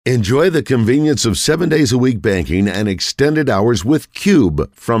Enjoy the convenience of 7 days a week banking and extended hours with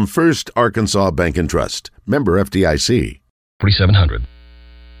Cube from First Arkansas Bank and Trust. Member FDIC. 4700.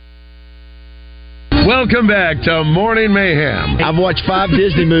 Welcome back to Morning Mayhem. I've watched 5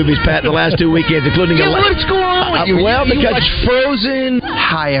 Disney movies, Pat, the last 2 weekends, including what's going on with you? Well, You because watch Frozen.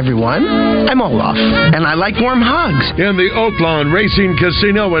 Hi, everyone. I'm Olaf, and I like warm hugs. In the Oaklawn Racing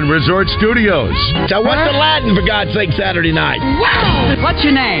Casino and Resort Studios. So what's Aladdin, for God's sake, Saturday night? Wow! What's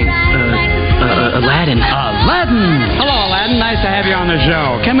your name? Aladdin. Aladdin. Hello, Aladdin. Nice to have you on the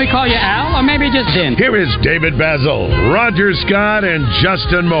show. Can we call you Al, or maybe just Din? Here is David Basil, Roger Scott, and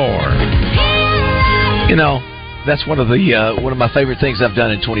Justin Moore. You know, that's one of my favorite things I've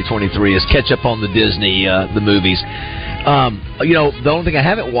done in 2023 is catch up on the Disney the movies. The only thing I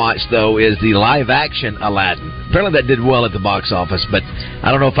haven't watched though is the live action Aladdin. Apparently that did well at the box office, but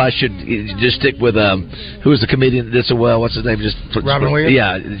I don't know if I should just stick with who was the comedian that did so well? What's his name? Just Robin Williams.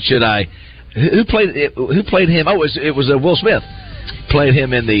 Yeah, should I? Who played him? Oh, it was Will Smith. Played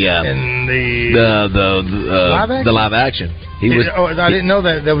him in the live action. I didn't know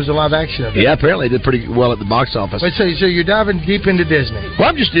that there was a live action of it. Yeah, apparently it did pretty well at the box office. Wait, so you're diving deep into Disney? Well,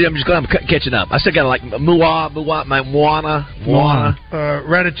 I'm just glad I'm catching up. I still got like Moana.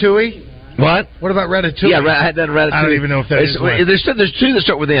 Ratatouille. What? What about Ratatouille? Yeah, I had done Ratatouille. I don't even know if that is one. There's 2 that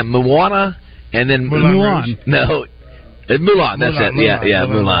start with M. Moana and then Mulan. No, Mulan. That's it. Yeah,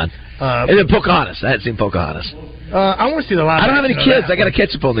 Mulan. And then Pocahontas. I hadn't seen Pocahontas. I want to see the live. I don't have any kids. I got to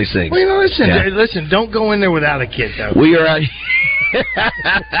catch up on these things. Well, listen. Don't go in there without a kid, though. We are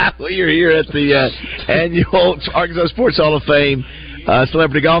here at the annual Arkansas Sports Hall of Fame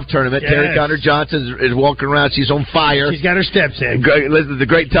Celebrity Golf Tournament. Yes. Terry Connor Johnson is walking around. She's on fire. She's got her steps in. Listen to the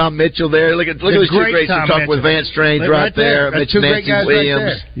great Tom Mitchell there. Look at those 2 greats. You're talking with Vance Strange right there. That's 2 great guys Williams.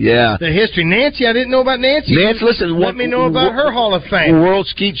 Right there. Yeah. The history. Nancy, I didn't know about Nancy. Listen. Let me know about her Hall of Fame. World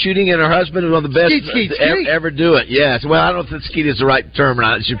skeet shooting, and her husband is one of the best ever do it. Yes. Well, I don't know if skeet is the right term or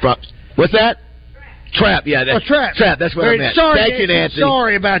not. What's that? Trap. Yeah. Trap. That's what I meant. Sorry, thank you, Nancy.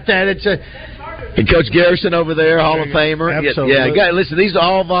 Sorry about that. And Coach Garrison over there, Hall of Famer. Absolutely. Yeah. Listen, these are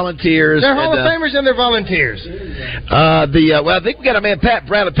all volunteers. They're Hall of Famers and they're volunteers. I think we got a man, Pat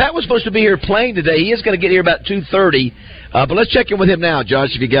Bradley. Pat was supposed to be here playing today. He is going to get here about 2:30. But let's check in with him now,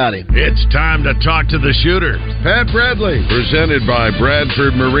 Josh, if you got him. It's time to talk to the shooter, Pat Bradley. Presented by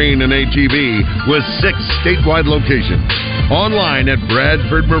Bradford Marine and ATV with 6 statewide locations. Online at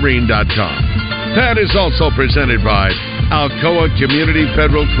bradfordmarine.com. Pat is also presented by Alcoa Community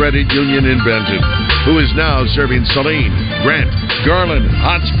Federal Credit Union in Benton, who is now serving Saline, Grant, Garland,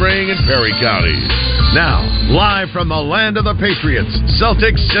 Hot Spring, and Perry counties. Now, live from the land of the Patriots,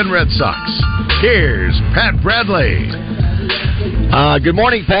 Celtics, and Red Sox, here's Pat Bradley. Good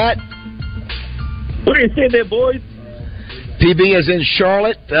morning, Pat. What do you say there, boys? PB is in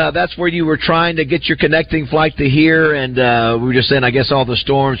Charlotte. That's where you were trying to get your connecting flight to here, and we were just saying, I guess all the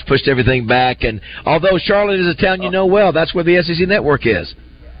storms pushed everything back. And although Charlotte is a town you know well, that's where the SEC Network is.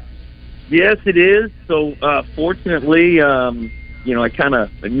 Yes, it is. So, fortunately, I knew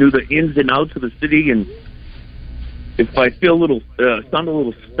the ins and outs of the city, and if I feel sound a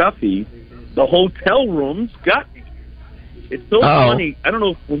little stuffy, the hotel rooms got me. It's so funny. I don't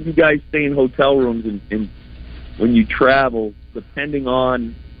know if you guys stay in hotel rooms and when you travel, depending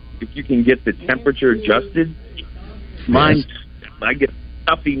on if you can get the temperature adjusted. Mine, I get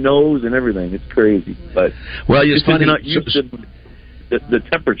stuffy nose and everything. It's crazy. But it's funny. You're not used to the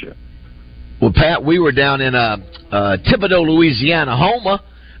temperature. Well, Pat, we were down in Thibodaux, Louisiana,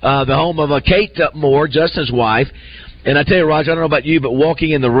 the home of Kate Moore, Justin's wife. And I tell you, Roger, I don't know about you, but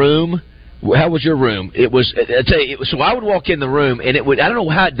walking in the room, how was your room? It was. I tell you, so I would walk in the room, and it would. I don't know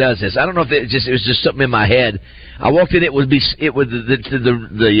how it does this. I don't know if it was just something in my head. I walked in, the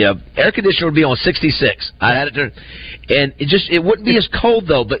air conditioner would be on 66. I had it turn, and it wouldn't be as cold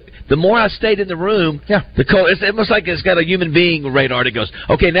though. But the more I stayed in the room, the cold. It's almost like it's got a human being radar that goes,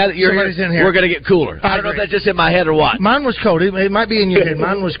 okay, now that you're here, we're going to get cooler. I don't know if that's just in my head or what. Mine was cold. It might be in your head.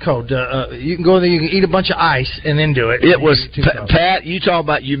 Mine was cold. You can go there, you can eat a bunch of ice, and then do it. It was Pat. You talk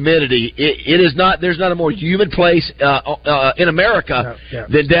about humidity. It is not. There's not a more humid place in America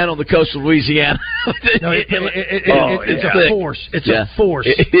than down on the coast of Louisiana. It's a force. It's a force.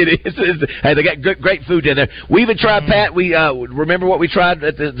 It is. Hey, they got great food in there. We even tried, Pat. We remember what we tried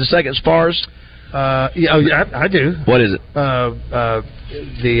at the second Spars. I do. What is it?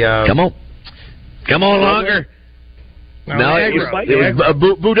 Come on, longer. No, it was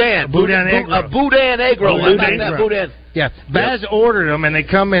Boudin. Boudin egg roll. Boudin. Yeah, Baz ordered them, and they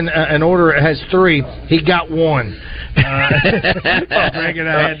come in an order that has 3. He got 1. Greg and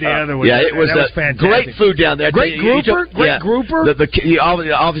I had the other one. Yeah, it was, that was fantastic. Great food down there. Great grouper. Grouper.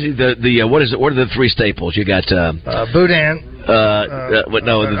 Obviously, what is it? What are the 3 staples? You got boudin.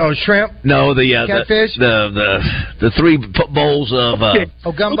 Shrimp. No, catfish. The 3 bowls of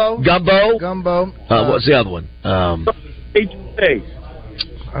gumbo. Gumbo. What's the other one? Etouffee.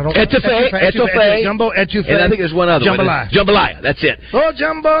 Jumbo etouffee. And I think there's one other jambalaya. One. Jambalaya. That's it. Oh,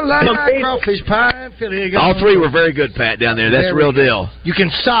 jambalaya, crawfish pie, Philly. All 3 were very good, Pat, down there. That's the real deal. You can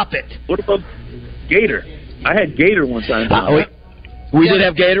sop it. What about gator? I had gator one time. We did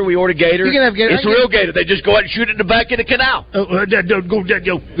have gator. We ordered gator. You can have gator. It's real gator. They just go out and shoot it in the back of the canal. Go,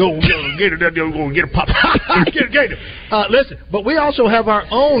 gator, get a pop. Get a gator. Listen, but we also have our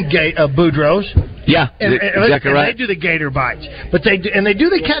own Boudreaux's. Yeah, exactly right. They do the gator bites, but they do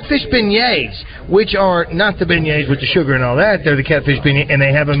the catfish beignets, which are not the beignets with the sugar and all that. They're the catfish beignets, and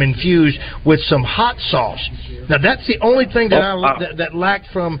they have them infused with some hot sauce. Now that's the only thing that that lacked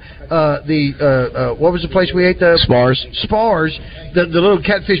from what was the place we ate? The Spars. The little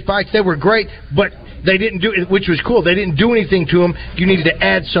catfish bites. They were great, but they didn't do it, which was cool. They didn't do anything to them. You needed to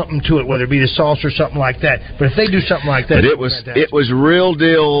add something to it, whether it be the sauce or something like that. But if they do something like that, but it was real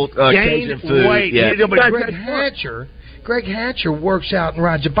deal Cajun food. Weight. Yeah. But Greg Hatcher works out and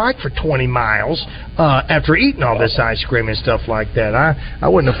rides a bike for 20 miles after eating all this ice cream and stuff like that. I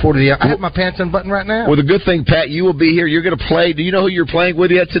wouldn't afford it. I have my pants unbuttoned right now. Well, the good thing, Pat, you will be here. You're going to play. Do you know who you're playing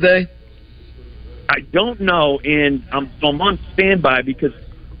with yet today? I don't know, and I'm on standby because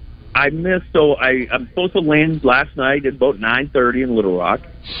I missed. So I'm supposed to land last night at about 9:30 in Little Rock,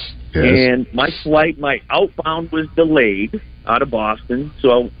 and my outbound was delayed out of Boston,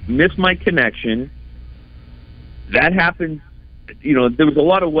 so I missed my connection. That happened. There was a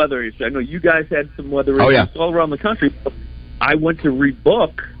lot of weather issues. I know you guys had some weather issues all around the country. I went to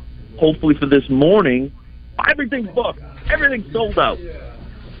rebook, hopefully for this morning. Everything's booked. Everything's sold out.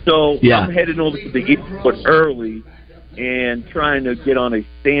 So I'm heading over to the airport early and trying to get on a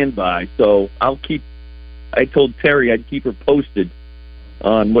standby. So I told Terry I'd keep her posted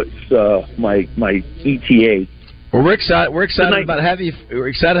on what's my ETA. Well, we're excited. We're excited about having you. We're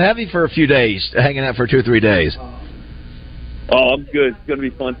excited to have you for a few days, hanging out for 2 or 3 days. Oh, I'm good. It's going to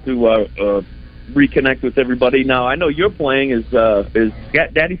be fun to reconnect with everybody. Now I know you're playing. Is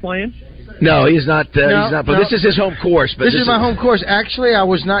Daddy playing? No, he's not. He's not. But this is his home course. But this is my home course. Actually, I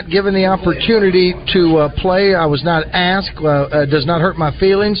was not given the opportunity to play. I was not asked. It does not hurt my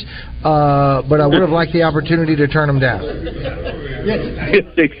feelings, but I would have liked the opportunity to turn them down.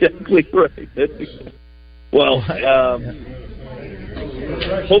 That's exactly right. Well,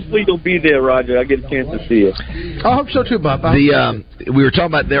 hopefully you'll be there, Roger. I get a chance to see you. I hope so too, Bob. We were talking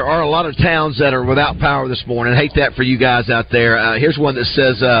about there are a lot of towns that are without power this morning. I hate that for you guys out there. Here's one that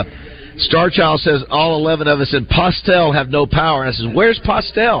says. Starchild says all 11 of us in Postel have no power. And I says, where's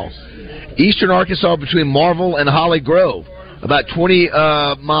Postel? Eastern Arkansas between Marvel and Holly Grove, about 20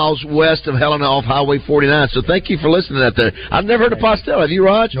 miles west of Helena off Highway 49. So thank you for listening to that there. I've never heard of Postel. Have you,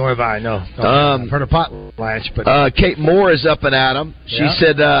 Raj? Nor have I, no. I've heard of Potlatch. But Kate Moore is up and at 'em. She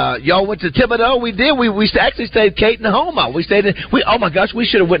said, y'all went to Thibodaux? We did. We actually stayed Kate in Homa. We stayed in... oh, my gosh, we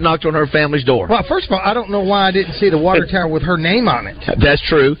should have went and knocked on her family's door. Well, first of all, I don't know why I didn't see the water tower with her name on it. That's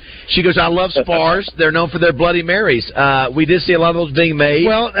true. She goes, I love Spars. They're known for their Bloody Marys. We did see a lot of those being made.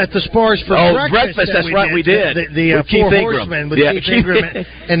 Well, at the Spars for breakfast. That's right, we did. The Four Horsemen with Keith Ingram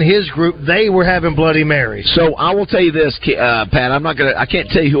and his group, they were having Bloody Marys. So I will tell you this, Pat. I can't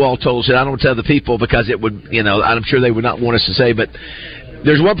tell you who all told us it. I don't tell the people because it would, I'm sure they would not want us to say. But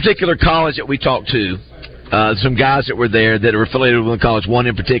there's one particular college that we talked to. Some guys that were there that are affiliated with the college. One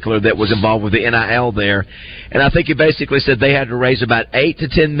in particular that was involved with the NIL there, and I think he basically said they had to raise about $8 to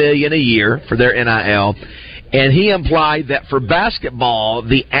 $10 million a year for their NIL. And he implied that for basketball,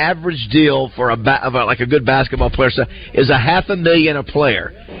 the average deal for a good basketball player is $500,000 a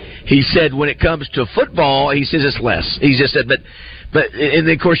player. He said when it comes to football, he says it's less. He just said, but and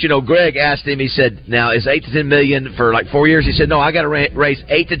then of course Greg asked him. He said, now is $8 to $10 million for 4 years? He said, no, I got to raise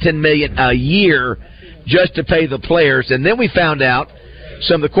 $8 to $10 million a year just to pay the players. And then we found out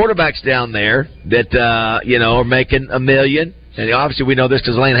some of the quarterbacks down there that are making $1 million. And obviously we know this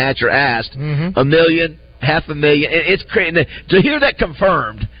because Lane Hatcher asked $1 million. $500,000. It's crazy to hear that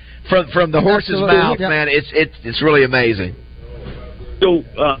confirmed from the horse's mouth, man. It's really amazing. So,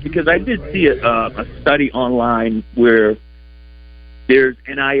 because I did see a study online where there's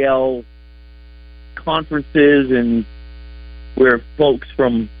NIL conferences and where folks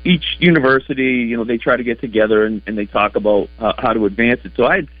from each university, they try to get together and they talk about how to advance it. So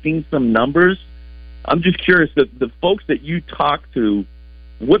I had seen some numbers I'm just curious, the folks that you talk to,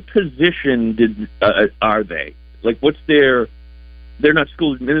 what position are they? Like, what's they're not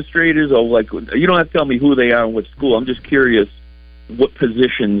school administrators, or like, you don't have to tell me who they are and what school. I'm just curious what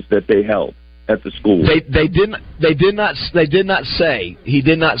positions that they held at the school. They did not say. He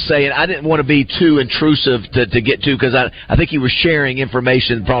did not say, and I didn't want to be too intrusive to get to, because I think he was sharing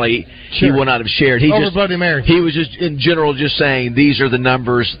information probably he would not have shared. He was just in general just saying these are the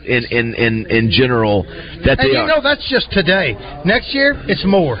numbers in general that they are. That's just today. Next year it's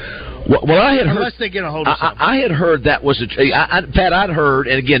more. Well, I had unless they get a hold of something. I had heard that was Pat. I'd heard,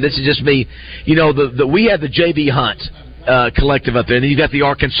 and again, this is just me. We had the JV Hunt collective up there, and then you got the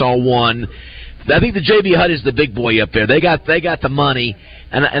Arkansas one. I think the JV Hunt is the big boy up there. They got the money,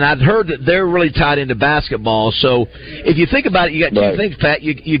 and I'd heard that they're really tied into basketball. So if you think about it, you got two things, Pat.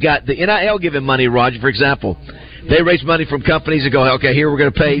 You got the NIL giving money, Roger, for example. They raise money from companies and go, okay, here we're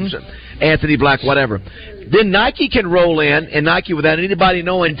going to pay Anthony Black, whatever. Then Nike can roll in, and Nike, without anybody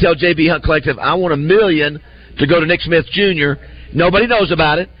knowing, tell JV Hunt Collective, I want $1 million to go to Nick Smith Jr. Nobody knows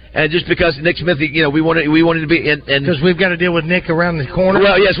about it. And just because Nick Smith, we wanted to be in, because we've got to deal with Nick around the corner.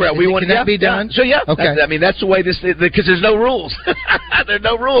 Well, yes, right. We want that be done. So okay. That's the way this. Because there's no rules. There's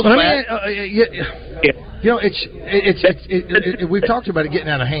no rules. Man. It's we've talked about it getting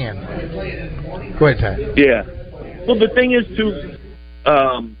out of hand. Go ahead, Pat. Yeah. Well, the thing is too.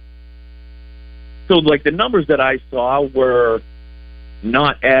 So, like, the numbers that I saw were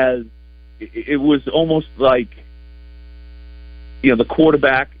not as. It was almost like. The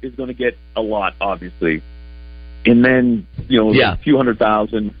quarterback is going to get a lot, obviously. And then, a few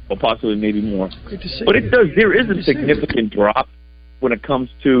 $100,000, or possibly maybe more. But there is a significant drop when it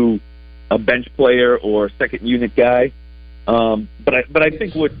comes to a bench player or a second unit guy. But I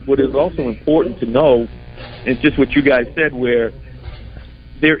think what is also important to know is just what you guys said, where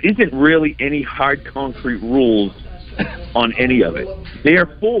there isn't really any hard concrete rules on any of it.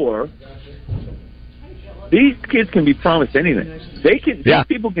 Therefore, these kids can be promised anything. These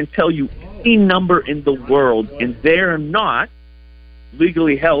people can tell you any number in the world, and they're not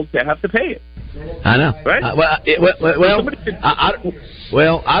legally held to have to pay it. I know. Right? I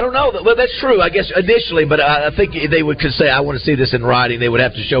don't know. Well, that's true, I guess, initially, but I think they could say, I want to see this in writing. They would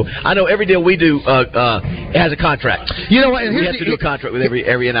have to show. I know every deal we do has a contract. You know what? We have to do a contract with every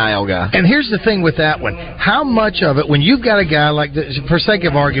NIL guy. And here's the thing with that one. How much of it, when you've got a guy like this, for sake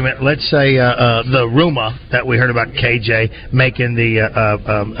of argument, let's say the rumor that we heard about KJ making the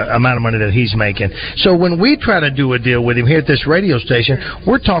amount of money that he's making. So when we try to do a deal with him here at this radio station,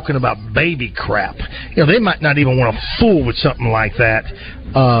 we're talking about baby crap. They might not even want to fool with something like that.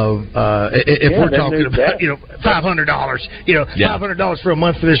 If we're talking about $500, $500 for a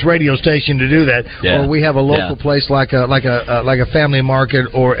month for this radio station to do that, or we have a local place like a Family Market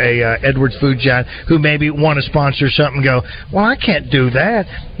or a Edwards Food Giant who maybe want to sponsor something. Go, well, I can't do that.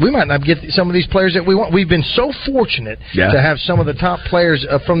 We might not get some of these players that we want. We've been so fortunate to have some of the top players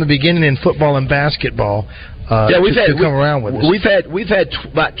from the beginning in football and basketball. We've had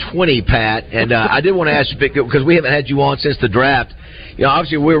about 20, Pat, and I did want to ask you, because we haven't had you on since the draft.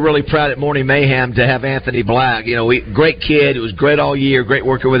 Obviously we're really proud at Morning Mayhem to have Anthony Black. Great kid. It was great all year. Great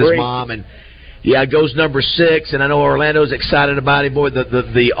working with his mom, and goes number 6. And I know Orlando's excited about him. Boy,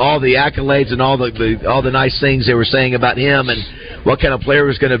 all the accolades and all the nice things they were saying about him and what kind of player he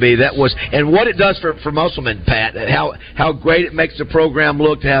was going to be. That was, and what it does for Musselman, Pat. How great it makes the program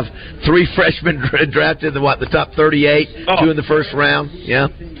look to have 3 freshmen drafted in the top 38, 2 in the first round. Yeah.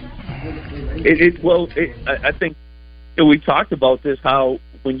 I think we talked about this. How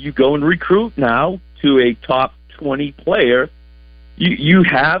when you go and recruit now to a top 20 player, you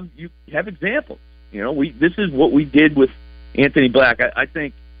have examples. This is what we did with Anthony Black. I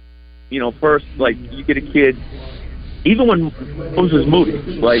think, first, like, you get a kid, even when Moses Moody,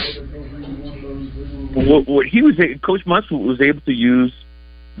 like, what he was, Coach Musselman was able to use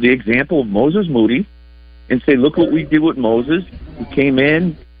the example of Moses Moody and say, look what we did with Moses. He came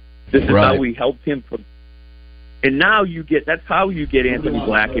in. This is how we helped him. And now that's how you get Anthony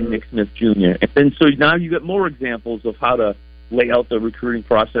Black and Nick Smith Jr. And so now you get more examples of how to lay out the recruiting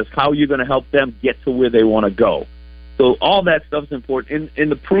process, how you're going to help them get to where they want to go. So all that stuff's important,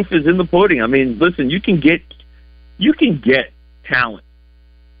 and the proof is in the pudding. I mean, listen, you can get talent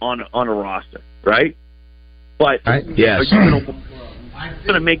on a roster, right? But are you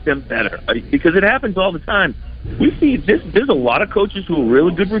going to make them better? Because it happens all the time. We see this. There's a lot of coaches who are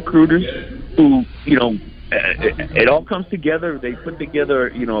really good recruiters who, it all comes together. They put together,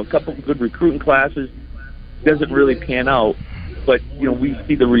 a couple of good recruiting classes. Doesn't really pan out. But, we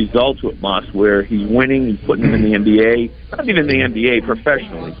see the results with Moss where he's winning, he's putting him in the NBA, not even the NBA,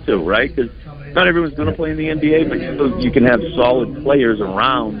 professionally too, right? Because not everyone's going to play in the NBA, but you can have solid players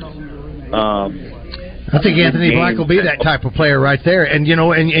around. I think Anthony Black will be that type of player right there, and you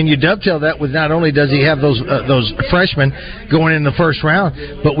know, and you dovetail that with not only does he have those freshmen going in the first round,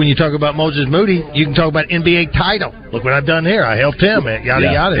 but when you talk about Moses Moody, you can talk about NBA title. Look what I've done here. I helped him,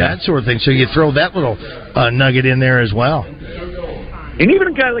 yada, that sort of thing. So you throw that little nugget in there as well. And even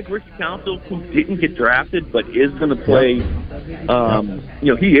a guy like Ricky Council, who didn't get drafted but is going to play, you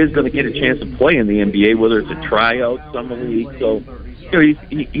know, he is going to get a chance to play in the NBA, whether it's a tryout, summer league. So,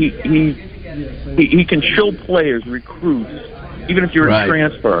 you know, he can show players, recruits, even if you're a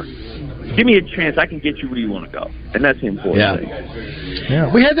transfer. Give me a chance, I can get you where you want to go, and that's the important thing.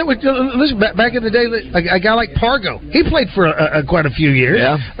 Yeah, we had that with listen back in the day. A guy like Pargo, he played for quite a a few years.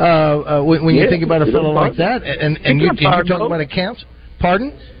 Yeah. When you think about a fellow like that, and you talk about accounts.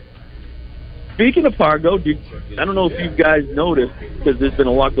 Pardon? Speaking of Pargo, I don't know if you guys noticed, because there's been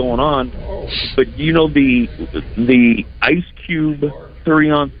a lot going on, but you know the Ice Cube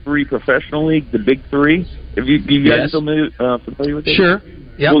 3-on-3 professional league, the Big Three? Have you guys familiar with it? Sure.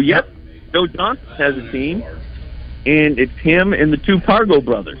 Yep. Well, yep. Joe Johnson has a team, and it's him and the two Pargo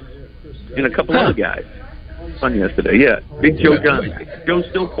brothers and a couple other guys. Fun yesterday, Big Joe Johnson. Joe's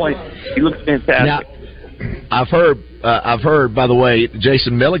still playing. He looks fantastic. Now, I've heard, by the way,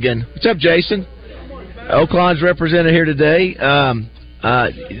 Jason Milligan. What's up, Jason? Oaklawn's represented here today.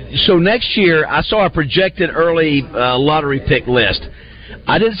 So next year, I saw a projected early lottery pick list.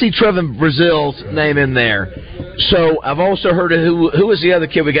 I didn't see Trevin Brazil's name in there. So I've also heard of who was the other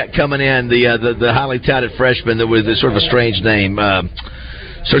kid we got coming in, the highly touted freshman that was sort of a strange name.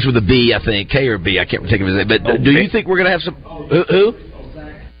 Starts with a B, I think. K or B, I can't think of his name. But do you think we're going to have some... Who?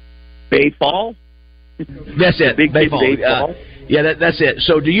 Bayfall? That's it. Big Bayfall. That's it.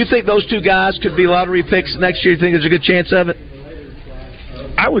 So do you think those two guys could be lottery picks next year? You think there's a good chance of it?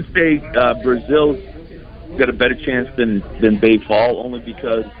 I would say Brazil's got a better chance than Bayfall, only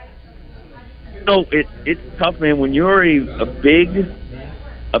because it's tough, man. When you're a big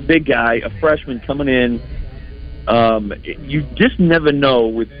guy, a freshman coming in, you just never know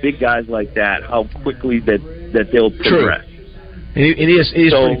with big guys like that how quickly that they'll progress. And he is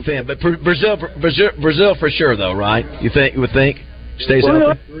pretty thin, but Brazil for sure, though, right? You would think stays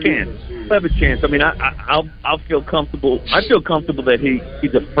healthy? He'll have a chance. I mean, I'll feel comfortable. I feel comfortable that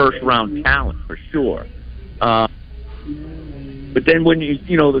he's a first round talent for sure. But then when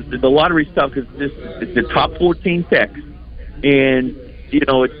the lottery stuff is it's the top 14 picks, and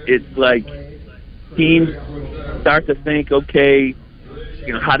it's like teams start to think, okay,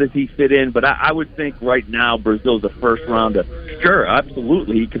 how does he fit in? But I would think right now Brazil's a first rounder. Sure,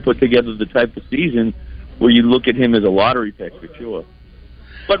 absolutely, he can put together the type of season where you look at him as a lottery pick for sure.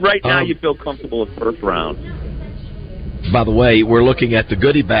 But right now you feel comfortable at first round. By the way, we're looking at the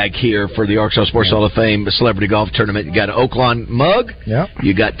goodie bag here for the Arkansas Sports Hall of Fame Celebrity Golf Tournament. You got an Oaklawn mug. Yeah.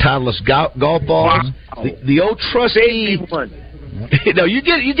 You got Titleist golf balls. Wow. The old trustee. No, you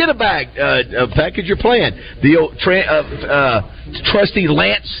get a bag, package you're playing. The old trustee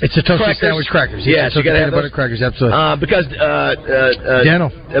Lance. It's a toasted sandwich crackers. Yes, you got to have butter crackers. Absolutely. Because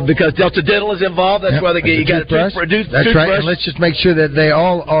dental. Because Delta Dental is involved. That's why you got a toothbrush. That's right. And let's just make sure that they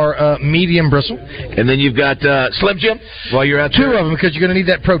all are medium bristle. And then you've got Slim Jim while you're out there. 2 of them because you're going to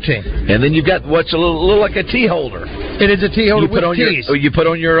need that protein. And then you've got what's a little like a tea holder. It is a tea holder with teas. You put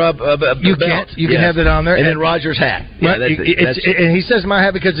on your belt. You can have that on there. And then Roger's hat. Yeah, and he says my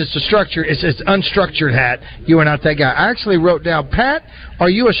hat because it's a structure. It's unstructured hat. You are not that guy. I actually wrote down, Pat, are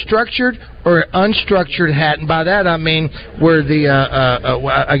you a structured or unstructured hat? And by that I mean where the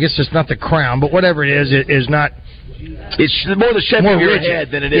I guess it's not the crown, but whatever it is not. It's more the shape of your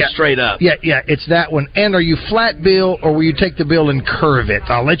head than it is straight up. Yeah, it's that one. And are you flat bill or will you take the bill and curve it?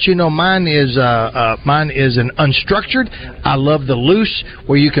 I'll let you know. Mine is an unstructured. I love the loose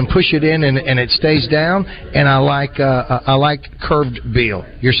where you can push it in and it stays down. And I like curved bill.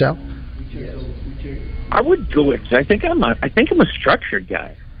 Yourself? I would go with. I think I'm a structured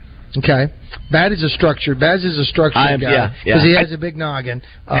guy. Okay, Baz is a structured guy because he has a big noggin,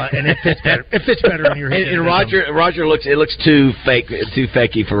 and it fits better. It fits better in your head. And Roger looks too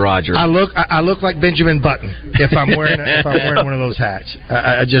fakey for Roger. I look like Benjamin Button if I'm wearing one of those hats.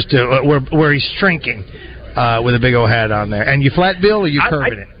 I just do where he's shrinking with a big old hat on there. And you flat bill or you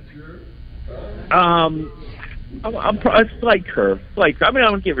curving it? I'm a slight curve. I mean,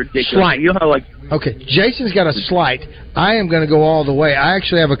 I don't get ridiculous. Slight. You know how Okay, Jason's got a slight. I am going to go all the way. I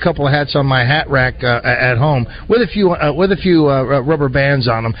actually have a couple of hats on my hat rack at home with a few rubber bands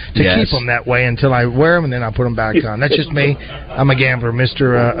on them to keep them that way until I wear them, and then I put them back on. That's just me. I'm a gambler,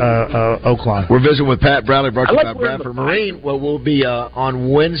 Mr. Oaklawn. We're visiting with Pat Bradley, brought to you by Bradford Marine. Well, we'll be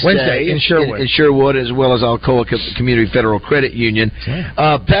on Wednesday in Sherwood. In Sherwood, as well as Alcoa Community Federal Credit Union.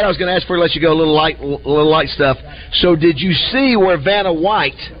 Pat, I was going to ask before I let you go a little light stuff. So, did you see where Vanna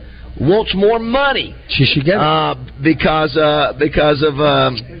White wants more money? She should get it because of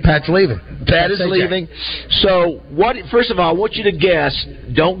Pat's leaving. Pat is leaving. So, first of all, I want you to guess.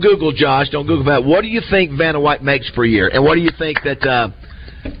 Don't Google, Josh. Don't Google that. What do you think Vanna White makes per year, and what do you think that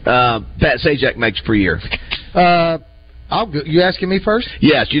Pat Sajak makes per year? You asking me first?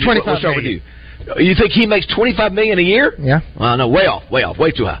 Yes. $25 start million. with you. You think he makes $25 million a year? Yeah. No, way off,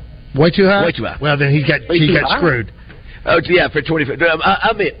 way too high. Way too high. Way too high. Well, then he got screwed. Oh, yeah, for 25.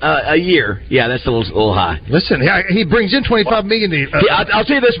 I mean, a year. Yeah, that's a little high. Listen, he brings in $25 million. I'll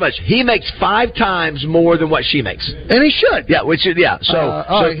tell you this much: he makes 5 times more than what she makes, and he should. Yeah,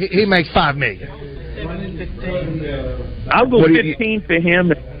 So, he makes $5 million. I'll go 15 for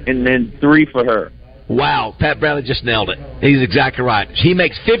him, and then 3 for her. Wow, Pat Bradley just nailed it. He's exactly right. He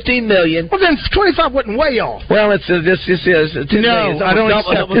makes $15 million. Well, then 25 wasn't way off. Well, this is no, I don't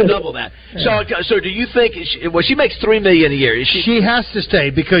double that. So do you think? She makes $3 million a year. She has to stay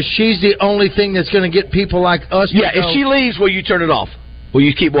because she's the only thing that's going to get people like us. Yeah, if she leaves, will you turn it off? Will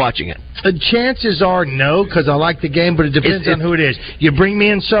you keep watching it? Chances are no, because I like the game, but it depends on who it is. You bring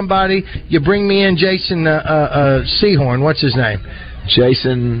me in somebody. You bring me in Jason Sehorn. What's his name?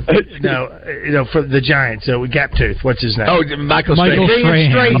 Jason. No, for the Giants. Gap Tooth. What's his name? Oh, Michael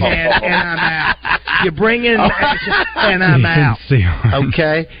Strahan. And I'm out. You bring in and I'm out.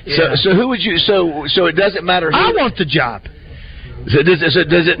 Okay. Yeah. So who would you? So it doesn't matter. I want the job. So does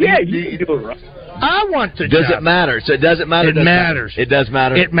it? Yeah, you can do it right. I want the job. Does it matter? So it doesn't matter. It matters. It does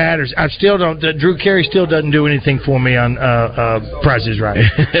matter. It matters. I still don't. Drew Carey still doesn't do anything for me on Price is Right.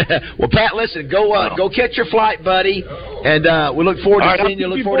 Well, Pat, listen. Go catch your flight, buddy, and we look forward to seeing you.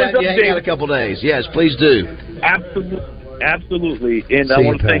 Look forward to having you hang out a couple days. Yes, please do. Absolutely. And I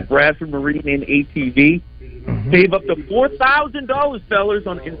want to thank Bradford Marine and ATV. Mm-hmm. Save up to $4,000, fellas,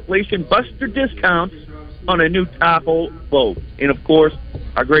 on inflation buster discounts on a new Tahoe boat. And, of course,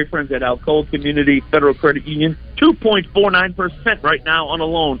 our great friends at Alcoa Community Federal Credit Union, 2.49% right now on a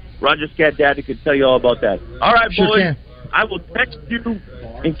loan. Roger Scat Daddy could tell you all about that. All right, boys. I will text you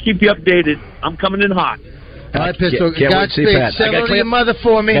and keep you updated. I'm coming in hot. All right, Pistol. Can't wait to see Pat. Say hello to your mother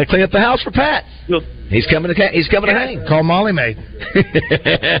for me. Got to clean up the house for Pat. He's coming to hang. Call Molly Mae.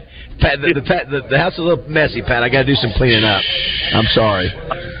 Pat, the house is a little messy, Pat. I got to do some cleaning up. I'm sorry.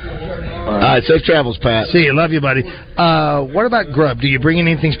 All right, safe travels, Pat. See you. Love you, buddy. What about grub? Do you bring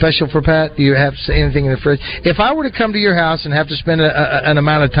anything special for Pat? Do you have anything in the fridge? If I were to come to your house and have to spend an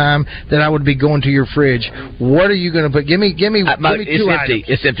amount of time that I would be going to your fridge, what are you going to put? Give me 2 items.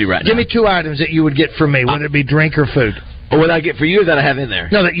 It's empty right now. Give me 2 items that you would get for me. Would it be drink or food? Or what I get for you that I have in there?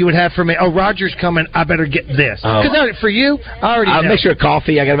 No, that you would have for me. Oh, Roger's coming. I better get this. Because for you, I already know. I'll make sure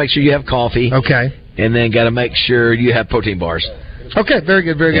coffee. I got to make sure you have coffee. Okay. And then got to make sure you have protein bars. Okay, very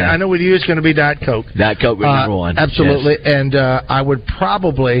good, very good. I know with you it's going to be Diet Coke. Diet Coke is number one. Absolutely. Yes. And I would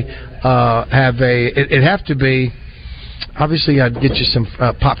probably have it'd have to be, obviously I'd get you some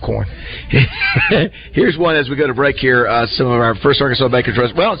popcorn. Here's one as we go to break here. Some of our First Arkansas Bank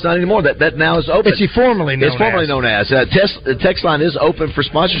Trust. Well, it's not anymore. That now is open. It's formerly known as. The text line is open for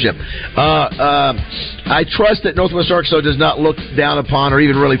sponsorship. I trust that Northwest Arkansas does not look down upon or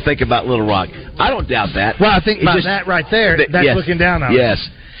even really think about Little Rock. I don't doubt that. Well, I think about that right there, that's looking down on it. Yes.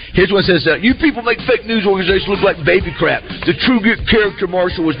 Here's what it says. You people make fake news organizations look like baby crap. The true character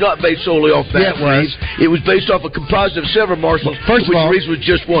Marshall was not based solely off that. It was based off a composite of several Marshalls, which Reese was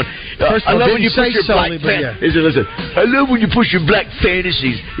just one. I love when you push your black Listen, I love when you push your black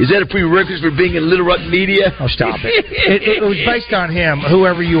fantasies. Is that a prerequisite for being in Little Rock media? Oh, stop it. It was based on him,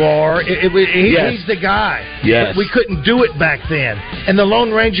 whoever you are. He's the guy. Yes. But we couldn't do it back then. And the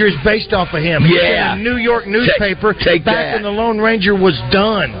Lone Ranger is based off of him. Yeah. He was in a New York newspaper back when the Lone Ranger was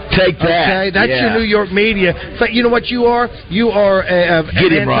done. Take that. Okay, that's your New York media. So you know what you are? You are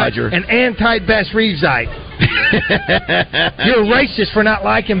an anti-Bass Reevesite. You're racist for not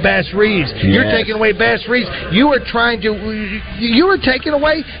liking Bass Reeves. Yes. You're taking away Bass Reeves. You are taking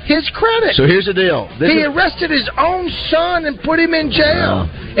away his credit. So here's the deal. He arrested his own son and put him in jail,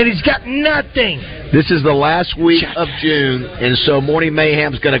 and he's got nothing. This is the last week of June, and so Morning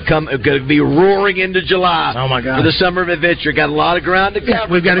Mayhem's going to be roaring into July. Oh my God! For the summer of adventure, got a lot of ground to cover.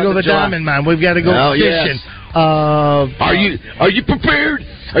 We've got to go to the Diamond Mine. We've got to go fishing. Yes. Are you prepared?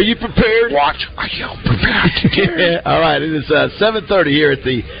 Are you prepared? Watch. Are you prepared? Yeah. All right. It is 7:30 here at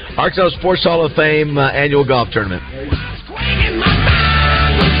the Arkansas Sports Hall of Fame annual golf tournament.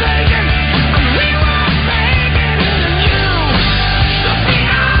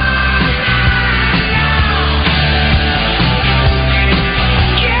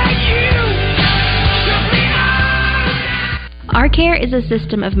 Our Care is a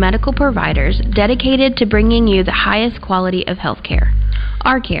system of medical providers dedicated to bringing you the highest quality of health care.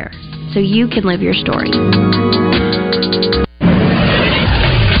 Our Care, so you can live your story.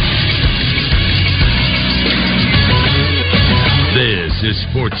 This is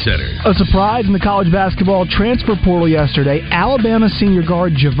Sports Center. A surprise in the college basketball transfer portal yesterday. Alabama senior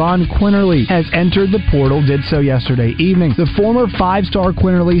guard Javon Quinterly has entered the portal, did so yesterday evening. The former five-star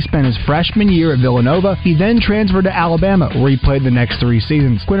Quinterly spent his freshman year at Villanova. He then transferred to Alabama, where he played the next 3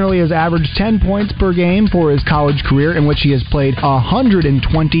 seasons. Quinterly has averaged 10 points per game for his college career, in which he has played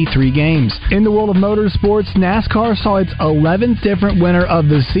 123 games. In the world of motorsports, NASCAR saw its 11th different winner of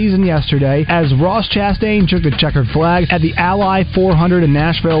the season yesterday, as Ross Chastain took the checkered flag at the Ally 400 in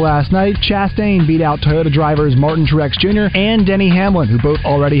Nashville last night. Chastain beat out Toyota drivers Martin Truex Jr. and Denny Hamlin, who both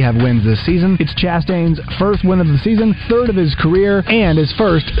already have wins this season. It's Chastain's first win of the season, third of his career, and his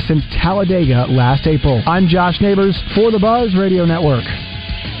first since Talladega last April. I'm Josh Neighbors for the Buzz Radio Network.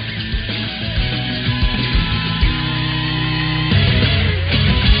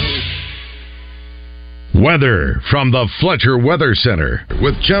 Weather from the Fletcher Weather Center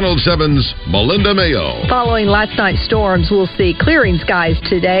with Channel 7's Melinda Mayo. Following last night's storms, we'll see clearing skies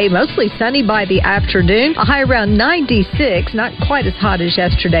today, mostly sunny by the afternoon. A high around 96, not quite as hot as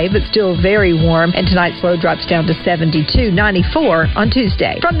yesterday, but still very warm. And tonight's low drops down to 72, 94 on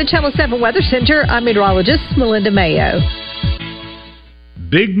Tuesday. From the Channel 7 Weather Center, I'm meteorologist Melinda Mayo.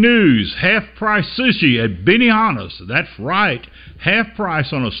 Big news, half-price sushi at Benihana's. That's right, half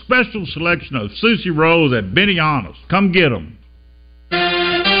price on a special selection of sushi rolls at Benihana's. Come get them.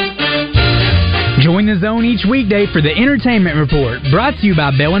 Join the Zone each weekday for the Entertainment Report, brought to you by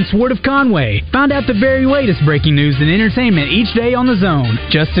Bell & Sword of Conway. Find out the very latest breaking news and entertainment each day on the Zone.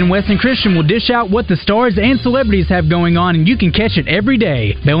 Justin, West, and Christian will dish out what the stars and celebrities have going on, and you can catch it every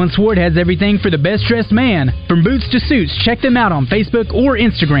day. Bell & Sword has everything for the best-dressed man. From boots to suits, check them out on Facebook or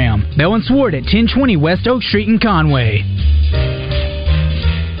Instagram. Bell & Sword at 1020 West Oak Street in Conway.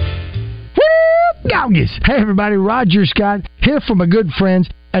 Woo! Gaugus! Hey, everybody, Roger Scott here from my good friends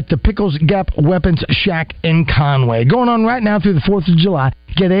at the Pickles Gap Weapons Shack in Conway. Going on right now through the 4th of July.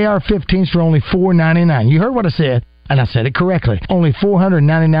 Get AR-15s for only $4.99. You heard what I said, and I said it correctly. Only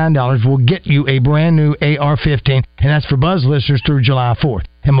 $499 will get you a brand new AR-15, and that's for Buzz listeners through July 4th.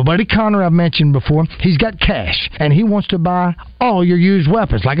 And my buddy Connor, I've mentioned before, he's got cash, and he wants to buy all your used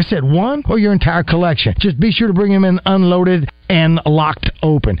weapons. Like I said, one or your entire collection. Just be sure to bring them in unloaded and locked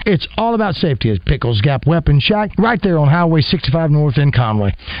open. It's all about safety at Pickles Gap Weapons Shack, right there on Highway 65 North in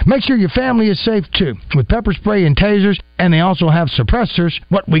Conway. Make sure your family is safe, too, with pepper spray and tasers, and they also have suppressors,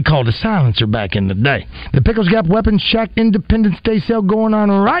 what we called a silencer back in the day. The Pickles Gap Weapons Shack Independence Day sale going on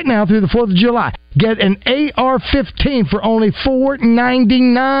right now through the 4th of July. Get an AR-15 for only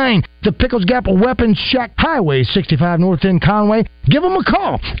 $4.99. The Pickles Gap Weapons Shack, Highway 65 North in Conway. Give them a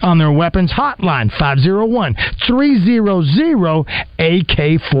call on their weapons hotline,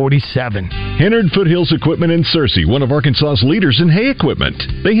 501-300-AK47. Hennard Foothills Equipment in Searcy, one of Arkansas's leaders in hay equipment.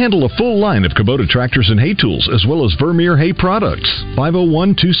 They handle a full line of Kubota tractors and hay tools, as well as Vermeer hay products.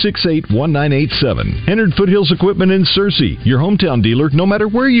 501-268-1987. Hennard Foothills Equipment in Searcy, your hometown dealer, no matter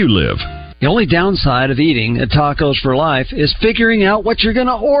where you live. The only downside of eating at Tacos for Life is figuring out what you're going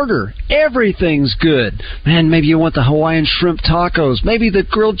to order. Everything's good. Man, maybe you want the Hawaiian shrimp tacos, maybe the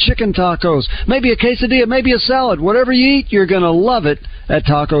grilled chicken tacos, maybe a quesadilla, maybe a salad. Whatever you eat, you're going to love it at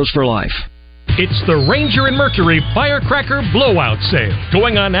Tacos for Life. It's the Ranger and Mercury Firecracker Blowout Sale,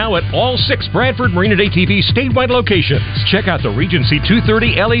 going on now at all 6 Bradford Marine and ATV statewide locations. Check out the Regency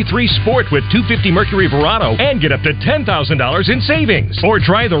 230 LE3 Sport with 250 Mercury Verado and get up to $10,000 in savings. Or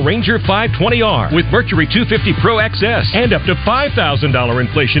try the Ranger 520R with Mercury 250 Pro XS and up to $5,000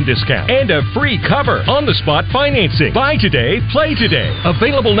 inflation discount and a free cover on-the-spot financing. Buy today, play today.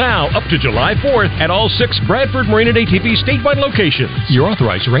 Available now up to July 4th at all 6 Bradford Marine and ATV statewide locations. Your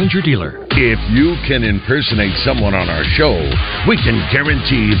authorized Ranger dealer. If you can impersonate someone on our show, we can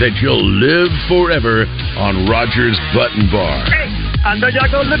guarantee that you'll live forever on Roger's Button Bar. Hey, I know y'all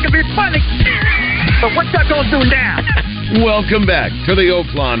gonna look at me funny, but what y'all gonna do now? Welcome back to the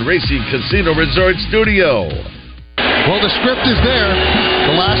Oaklawn Racing Casino Resort Studio. Well, the script is there.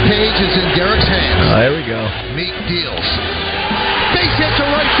 The last page is in Derek's hands. There we go. Meat deals. Base hit to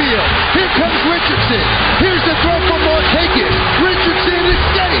right field. Here comes Richardson. Here's the throw for Markakis. Richardson is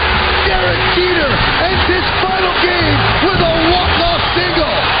safe. Derek Jeter ends his final game with a walk-off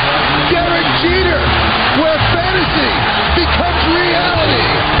single. Derek Jeter, where fantasy becomes reality.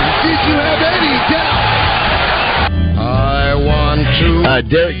 Did you have any doubt? I want to.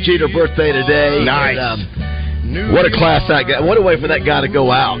 Derek Jeter birthday today. Nice. And, what a class that guy. What a way for that guy to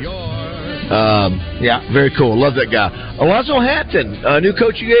go out. Yeah, very cool. Love that guy. Alonzo Hampton, new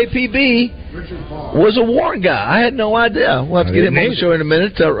coach of UAPB, was a Warren guy. I had no idea. We'll have to get him on the show in a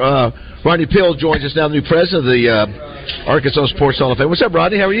minute. Rodney Pill joins us now, the new president of the Arkansas Sports Hall of Fame. What's up,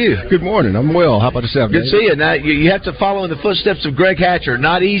 Rodney? How are you? Good morning. I'm well. How about yourself? Good to see you. Now, you have to follow in the footsteps of Greg Hatcher.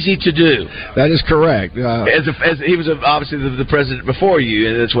 Not easy to do. That is correct. As he was obviously the president before you,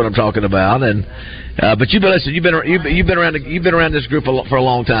 and that's what I'm talking about. And but you've been around this group for a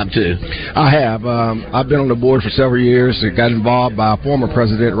long time too. I have. I've been on the board for several years. I got involved by former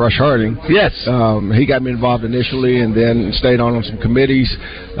president Rush Harding. Yes. He got me involved initially, and then stayed on some committees.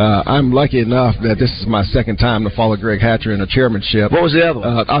 I'm lucky enough that this is my second time to follow Greg Hatcher in a chairmanship. What was the other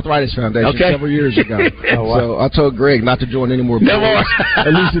one? Arthritis Foundation, okay. several years ago. Oh, wow. So I told Greg not to join any more boards. No more.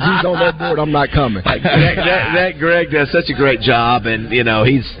 At least if he's on that board, I'm not coming. That Greg does such a great job, and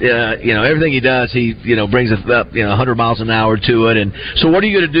he's everything he does, he brings us up 100 miles an hour to it. And so, what are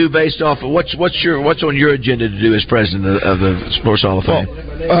you going to do based off of what's on your agenda to do as president of the Sports Hall of Fame?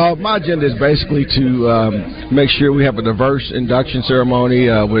 Well, my agenda is basically to make sure we have a diverse induction ceremony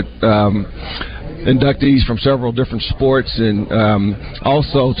with inductees from several different sports, and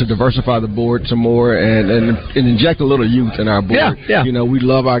also to diversify the board some more and inject a little youth in our board. Yeah. We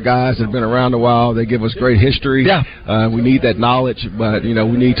love our guys that have been around a while. They give us great history. Yeah. We need that knowledge, but we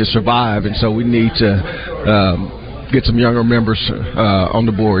need to survive, and so we need to get some younger members on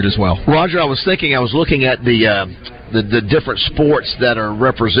the board as well. Roger, I was looking at the different sports that are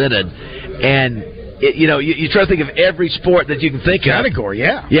represented, and you try to think of every sport that you can think of. Category,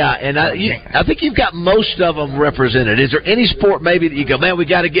 yeah. Yeah, and I think you've got most of them represented. Is there any sport maybe that you go, man, we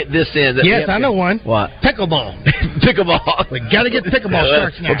got to get this in? Yes, I know one. What? Pickleball. Pickleball. We got to get pickleball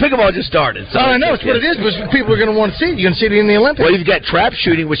starts now. Well, pickleball just started. So I know. It's what it is, but people are going to want to see it. You're going to see it in the Olympics. Well, you've got trap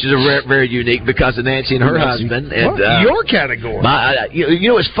shooting, which is very unique because of Nancy and her husband. And your category.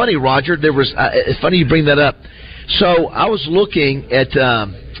 It's funny, Roger. It's funny you bring that up. So I was looking at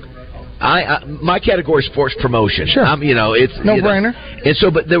my category is sports promotion. Sure. It's no-brainer. And so,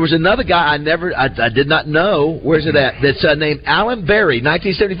 but there was another guy I did not know. Where's it at? That's named Alan Berry,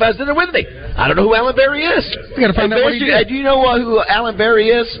 1975. Is there with me? I don't know who Alan Berry is. You got to find out what he did. Do you know who Alan Berry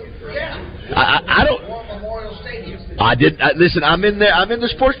is? I don't. I did. Listen, I'm in there. I'm in the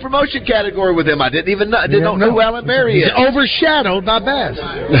sports promotion category with him. I didn't even know. I didn't know who Alan Berry is. Overshadowed, not bad.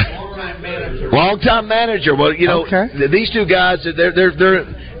 Long-time manager. Well, these two guys,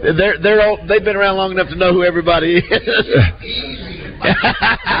 they're all, they've been around long enough to know who everybody is.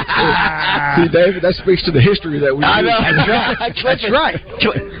 See, David, that speaks to the history that we I know. That's right.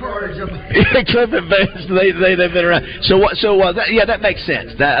 Cliff and Vance, they've been around. That makes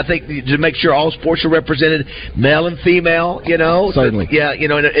sense. I think to make sure all sports are represented, male and female. Certainly.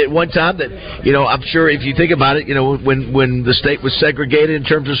 At one time that I'm sure if you think about it, when the state was segregated in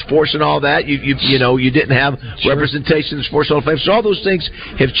terms of sports and all that, you didn't have representation in the Sports Hall of Fame. So all those things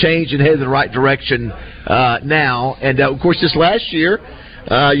have changed and headed in the right direction now. And of course, this last year.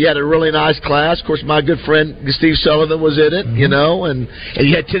 You had a really nice class. Of course, my good friend Steve Sullivan was in it, and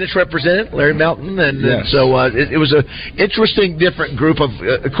you had tennis represented, Larry Melton, and so it was a interesting, different group of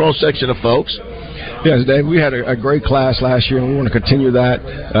cross section of folks. Yes, Dave, we had a great class last year, and we want to continue that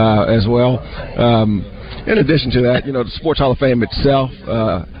as well. In addition to that, the Sports Hall of Fame itself,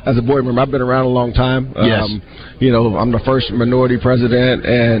 as a board member, I've been around a long time. Yes. I'm the first minority president,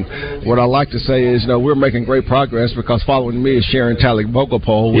 and what I like to say is, we're making great progress because following me is Sharon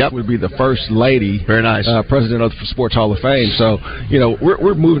Talley-Bogopole, which would be the first lady, very nice, president of the Sports Hall of Fame. So,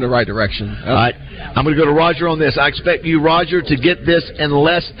 we're moving in the right direction. All right. I'm going to go to Roger on this. I expect you, Roger, to get this in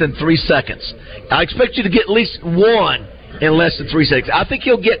less than 3 seconds. I expect you to get at least one in less than 3 seconds. I think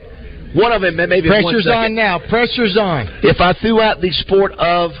you'll get one of them, maybe. Pressure's on now. Pressure's on. If I threw out the sport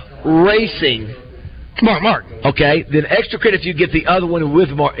of racing, Mark. Okay, then extra credit if you get the other one with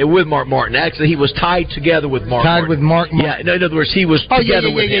Mark Martin. Actually, he was tied together with Mark. Tied with Mark Martin. Yeah. No, in other words, he was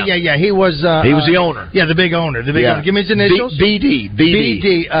together with him. Yeah. He was the owner. Yeah, the big owner. Give me his initials. BD.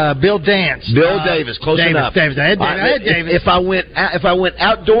 Bill Dance. Bill Davis. Close enough. Davis. I had Davis. If I went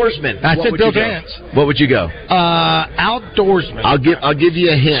outdoorsman, I said Bill Dance. What would you go? Outdoorsman. I'll give you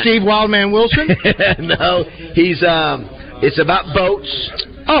a hint. Steve Wildman Wilson. No, he's it's about boats.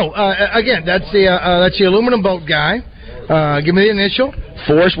 Oh, again, that's the aluminum boat guy. Give me the initial.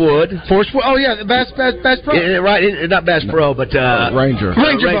 Forrest Wood. Oh yeah, the Bass Pro. Right, not Bass Pro, but Ranger.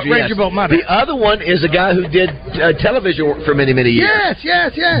 Ranger boat. My bad. The other one is a guy who did television work for many years.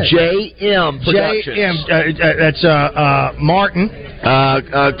 Yes. J.M. Productions. That's Martin.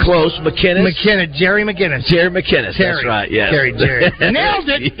 Close. McKinnis. Jerry McGinnis. That's right. Yes. Jerry. Nailed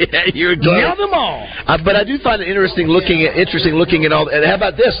it. Yeah, you're close. Nailed them all. But I do find it interesting looking at all. And how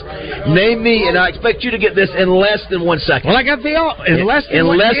about this? Name me, and I expect you to get this in less than 1 second. Well, I got in less than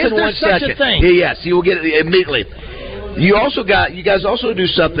 1 second. Yes, you will get it immediately. You guys also do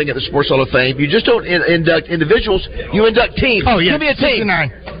something at the Sports Hall of Fame. You just don't induct individuals. You induct teams. Oh yeah. Give me a team.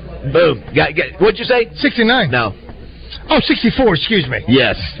 69. Boom. What'd you say? 69. No. Oh, 64, excuse me.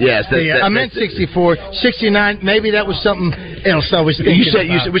 Yes. I meant 64. 69, maybe that was something else I was thinking You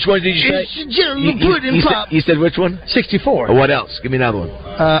said, which one did you say? You said which one? 64. What else? Give me another one.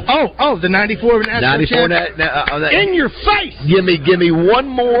 The 94 national champion. In your face! Give me one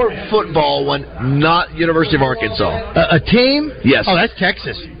more football one, not University of Arkansas. A team? Yes. Oh, that's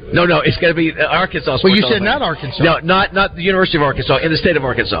Texas. No, it's got to be Arkansas. Well, you said not Arkansas. No, not the University of Arkansas, in the state of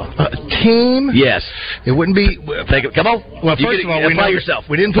Arkansas. Team? Yes. It wouldn't be... Come on. Well, first of all, apply yourself.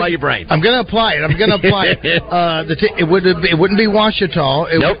 We didn't apply your brain. I'm going to apply it. It wouldn't be Ouachita.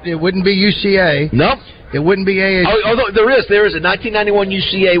 Nope. It wouldn't be UCA. Nope. It wouldn't be ASU. Although there is a 1991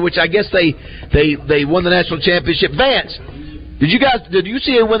 UCA, which I guess they won the national championship. Vance, did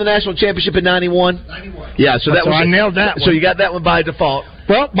UCA win the national championship in 91? 91. Yeah, so I nailed that one. So you got that one by default.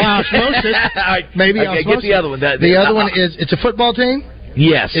 Well, by osmosis. Maybe osmosis. Get the other one. The other one is, it's a football team?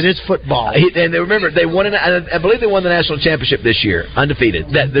 Yes. It is football. And remember, they won. I believe they won the national championship this year,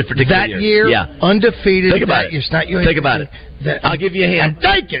 undefeated. That particular year? Yeah. Undefeated. Think about it. It's not Think about it. I'll give you a hint. I'm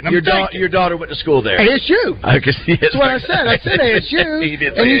thinking. Your daughter went to school there. ASU. That's what I said. I said ASU. You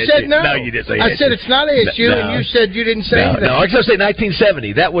did and you ASU. said no. No, you didn't say I ASU. said it's not ASU, No. and you said you didn't say anything. No, I was going to say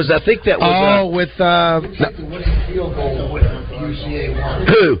 1970. That was, I think that was... with...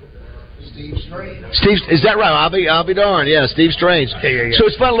 Who? Steve, is that right? I'll be darned. Yeah, Steve Strange. Yeah. So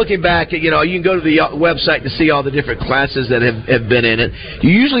it's fun looking back. You can go to the website to see all the different classes that have been in it. You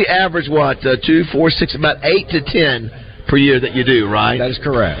usually average 2, 4, 6, about 8 to 10 per year that you do, right? That is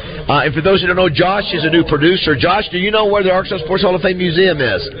correct. And for those who don't know, Josh is a new producer. Josh, do you know where the Arkansas Sports Hall of Fame Museum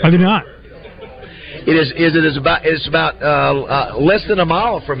is? I do not. It's about less than a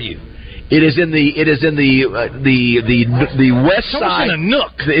mile from you. It is in the west side. It's in a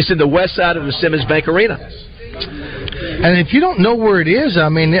nook. It's in the west side of the Simmons Bank Arena. And if you don't know where it is, I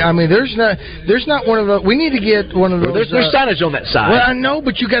mean, there's not one of those. We need to get one of those. There's signage on that side. Well, I know,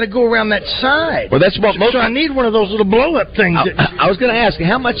 but you got to go around that side. Well, that's what most. So I need one of those little blow up things. I was going to ask,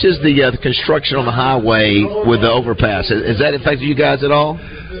 how much is the construction on the highway with the overpass? Is that affected you guys at all?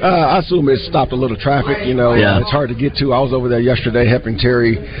 I assume it stopped a little traffic. It's hard to get to. I was over there yesterday helping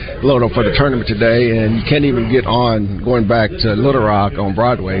Terry load up for the tournament today, and you can't even get on going back to Little Rock on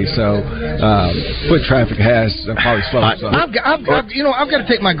Broadway. So foot traffic has probably slowed. I've got to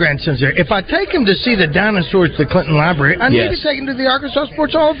take my grandsons there. If I take him to see the dinosaurs at the Clinton Library, I need to take him to the Arkansas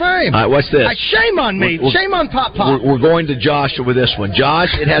Sports Hall of Fame. All right, what's this? Shame on me. Shame on Pop. We're going to Josh with this one.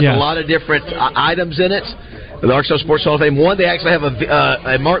 Josh, it has a lot of different items in it. The Arkansas Sports Hall of Fame. One, they actually have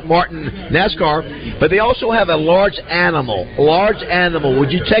a Mark Martin NASCAR, but they also have a large animal.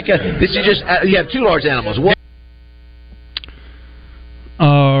 Would you take this is just, you have two large animals. One.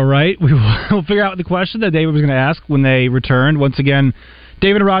 All right. We'll figure out the question that David was going to ask when they returned. Once again,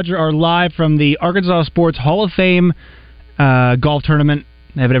 David and Roger are live from the Arkansas Sports Hall of Fame golf tournament.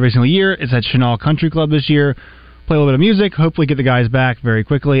 They have it every single year. It's at Chenal Country Club this year. Play a little bit of music, hopefully get the guys back very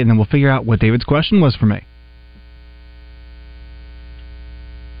quickly, and then we'll figure out what David's question was for me.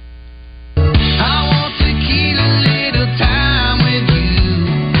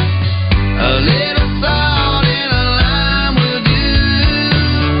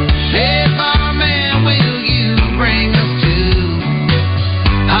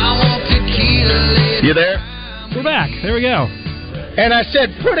 You there? We're back. There we go. And I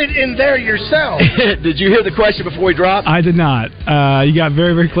said, put it in there yourself. Did you hear the question before we dropped? I did not. You got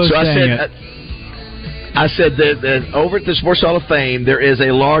very, very close to saying it. I said that over at the Sports Hall of Fame, there is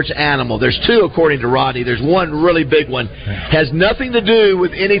a large animal. There's two, according to Rodney. There's one really big one. Has nothing to do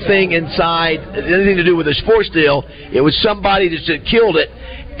with anything inside, anything to do with the sports deal. It was somebody that killed it,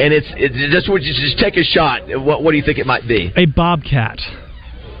 and it's just would you just take a shot. What do you think it might be? A bobcat.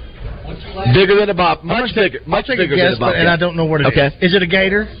 Bigger than a bob. Much bigger. Much bigger than a bobcat. And I don't know what it is. Is it a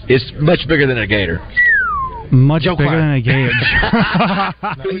gator? It's much bigger than a gator. Much bigger than a gator.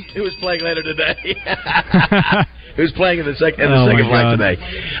 Who was playing later today? Who's playing in the second flight today?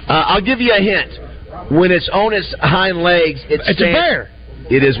 I'll give you a hint. When it's on its hind legs, it's a bear.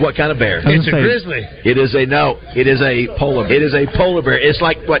 It is what kind of bear? It's a grizzly. It is a polar bear. It is a polar bear. It's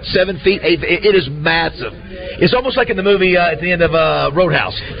like, what, 7 feet? 8 feet? It is massive. It's almost like in the movie at the end of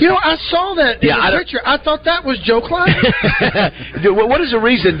Roadhouse. You know, I saw that in the picture. I thought that was Joe Klein. What is the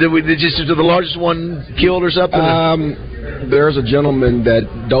reason? Did the largest one killed or something? There's a gentleman that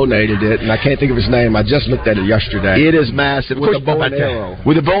donated it, and I can't think of his name. I just looked at it yesterday. It is massive. With a bow and arrow.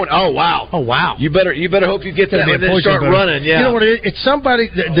 With a bow and oh wow. You better hope you get that and then start running. Yeah. You know what it is? It's somebody.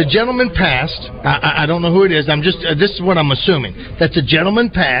 The gentleman passed. I don't know who it is. I'm just. This is what I'm assuming. That the gentleman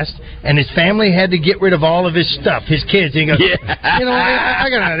passed, and his family had to get rid of all of his stuff. His kids. He goes. Yeah. You know, I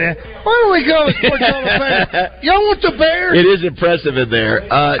got an idea. Why don't we go to Sports Hall of Fame? Y'all want the bear? It is impressive in there.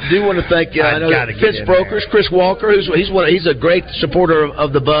 Do want to thank Fitz Brokers, Chris Walker, he's a great supporter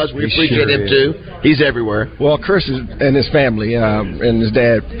of the Buzz. We appreciate him too. He's everywhere. Well, Chris and his family and his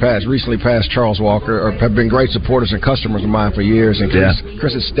dad recently passed, Charles Walker, have been great supporters and customers of mine for years. And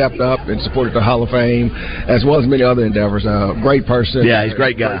Chris has stepped up and supported the Hall of Fame as well as many other endeavors. Great person. Yeah, he's a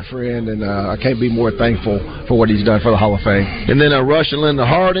great guy. Great friend, and I can't be more thankful for what he's done for the Hall of Fame. And then Rush and Linda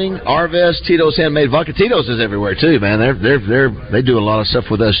Harding, Arvez, Tito's Handmade Vodka. Tito's is everywhere too, man. They do a lot of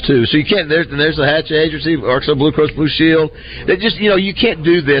stuff with us too. So you can't. There's the Hatch Agency, Arkansas Blue Cross Blue Shield. They just you can't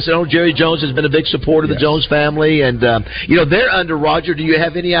do this. I know Jerry Jones has been a big supporter of the Jones family, and they're under. Roger, do you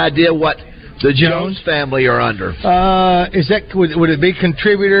have any idea what the Jones family are under? Is that would it be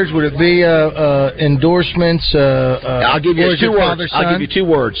contributors? Would it be endorsements? I'll give you 2 words. I'll give you 2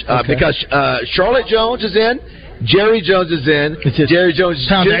 words because Charlotte Jones is in. Jerry Jones is in. Jerry Jones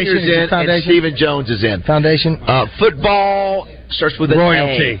Jr. is in. And Stephen Jones is in. Foundation. Football starts with an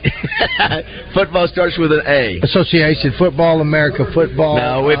royalty. A. Football starts with an A. Association Football, America Football.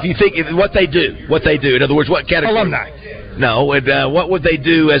 No, if you think what they do. In other words, what category? Alumni. No, what would they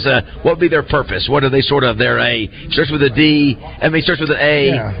do what would be their purpose? What are they sort of? They're a starts with a D. Starts with an A.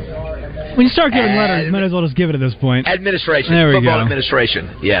 Yeah. When you start giving letters, you might as well just give it at this point. Administration. There we Football go. Administration.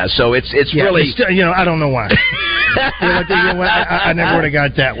 Yeah, so it's really... It's still, I don't know why. I never would have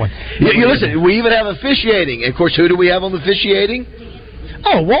got that one. Listen, we even have officiating. And of course, who do we have on the officiating?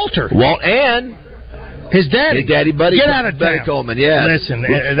 Oh, Walter. And... his daddy. His daddy, Buddy. Get out of Buddy town. Coleman, yeah. Listen,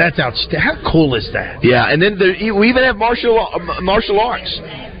 that's outstanding. How cool is that? Yeah, and then we even have martial arts.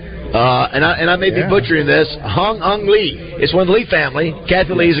 And I may be butchering this. Hung Lee. It's one of the Lee family.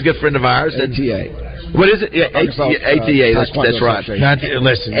 Kathy Lee is a good friend of ours. ATA. What is it? Yeah, ATA. That's right.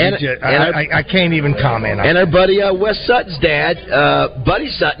 Listen, I can't even comment on it. And our buddy Wes Sutton's dad, Buddy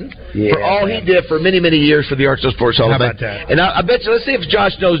Sutton, for all he did for many, many years for the Arkansas Sports Hall of Fame. How about that? And I bet you, let's see if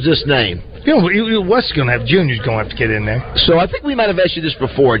Josh knows this name. Wes is going to have Junior's going to have to get in there. So I think we might have asked you this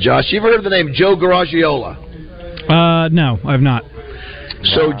before, Josh. You ever heard of the name Joe Garagiola? No, I've not.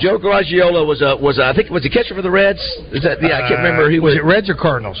 So Joe Garagiola was I think was a catcher for the Reds. Is that I can't remember. Was it Reds or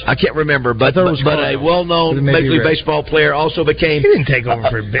Cardinals? I can't remember, but a well-known Major League Baseball player also became. He didn't take over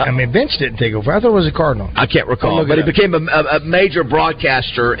for. Bench didn't take over. I thought it was a Cardinal. I can't recall, but he became a major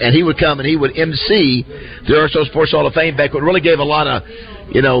broadcaster, and he would come and he would MC the Arkansas Sports Hall of Fame banquet. Really gave a lot of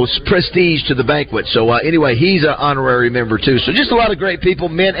prestige to the banquet. So anyway, he's an honorary member too. So just a lot of great people,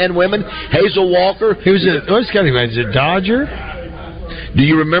 men and women. Hazel Walker. He was a Dodger. Do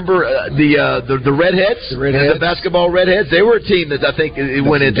you remember the Redheads? The basketball Redheads? They were a team that I think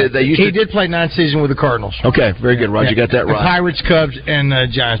went into. He did play 9 seasons with the Cardinals. Okay, very good, Roger. You got that right. The Pirates, Cubs, and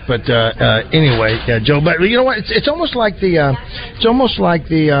Giants. But anyway, Joe. But you know what? It's almost like the.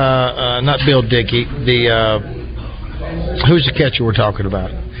 Not Bill Dickey. Who's the catcher we're talking about?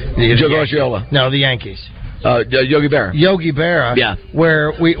 Joe Garagiola. No, the Yankees. Yogi Berra. Yogi Berra. Yeah.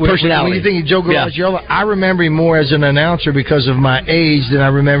 Where when you think of Joe Garagiola, I remember him more as an announcer because of my age than I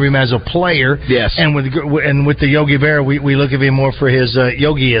remember him as a player. Yes. And with the Yogi Berra, we look at him more for his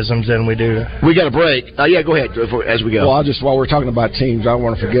yogiisms than we do. We got a break. Yeah, go ahead as we go. Well, while we're talking about teams, I don't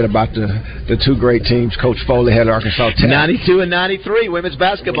want to forget about the 2 great teams Coach Foley had at Arkansas Tech. 92 and 93 women's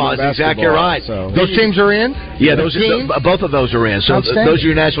basketball. That's exactly right. So. Those teams are in? Yeah, both of those are in. So those are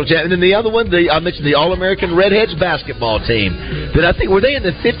your national champions. And then the other one, I mentioned the All-American Redheads basketball team that I think were they in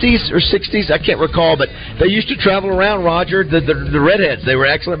the 50s or 60s? I can't recall, but they used to travel around, Roger, the Redheads. They were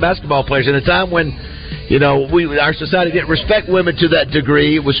excellent basketball players in a time when our society didn't respect women to that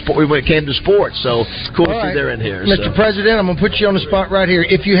degree when it came to sports. So it's cool to see they're in here. Mr. President, I'm going to put you on the spot right here.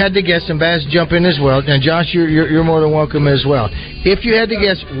 If you had to guess, and Baz, jump in as well, and Josh, you're more than welcome as well. If you had to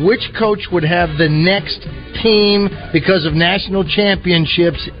guess which coach would have the next team because of national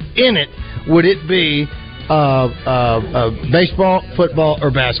championships in it, would it be baseball, football, or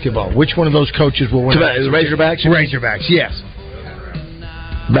basketball? Which one of those coaches will win? The Razorbacks? Razorbacks, yes.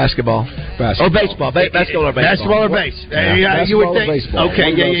 Basketball. Basketball. Or baseball. Basketball or baseball. Basketball or base. You would think. Baseball.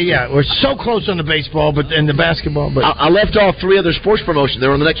 Okay, yeah. We're so close on the baseball, but and the basketball. But I left off 3 other sports promotions.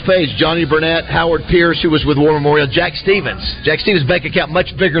 They're on the next page. Johnny Burnett, Howard Pierce, who was with War Memorial, Jack Stevens. Jack Stevens' bank account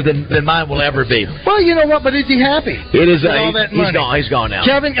much bigger than mine will ever be. Well, you know what? But is he happy? It is. All that money. He's gone now.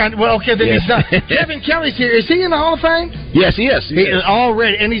 Kevin. Well, okay, then Yes. he's not. Kevin Kelly's here. Is he in the Hall of Fame? Yes, he is. He is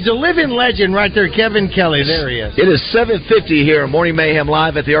already, and he's a living legend right there. Kevin Kelly. There he is. It is 7:50 here, Morning Mayhem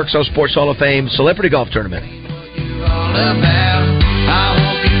live at the Arkansas Sports Hall of Fame Celebrity Golf Tournament.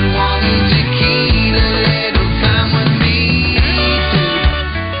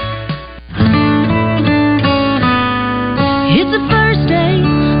 It's the first day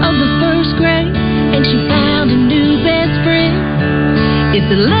of the first grade, and she found a new best friend. It's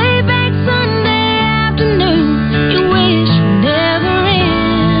a laid-back Sunday afternoon you wish would never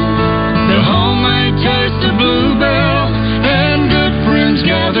end. The homemade taste of Bluebell and good friends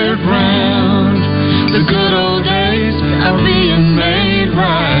gathered round. The good old days are being made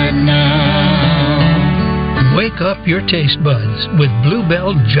right now. Wake up your taste buds with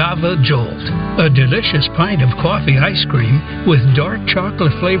Bluebell Java Jolt, a delicious pint of coffee ice cream with dark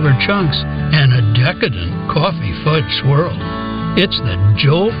chocolate-flavored chunks and a decadent coffee fudge swirl. It's the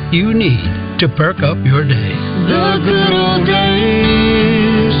jolt you need to perk up your day. The good old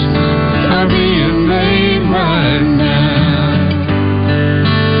days are being made right now.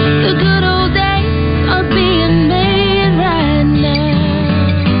 The good old days are being made right now.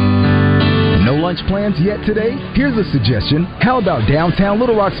 No lunch plans yet today? Here's a suggestion. How about downtown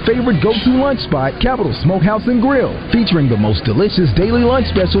Little Rock's favorite go-to lunch spot, Capital Smokehouse and Grill, featuring the most delicious daily lunch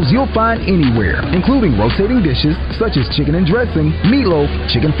specials you'll find anywhere, including rotating dishes such as chicken and dressing, meatloaf,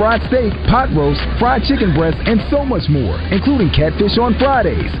 chicken fried steak, pot roast, fried chicken breast, and so much more, including catfish on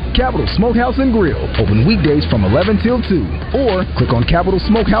Fridays. Capital Smokehouse and Grill, open weekdays from 11 till 2, or click on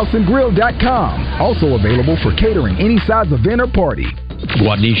CapitalSmokehouseandGrill.com. Also available for catering any size event or party.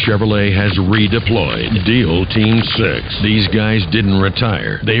 Guadney Chevrolet has redeployed Deal Team 6. These guys didn't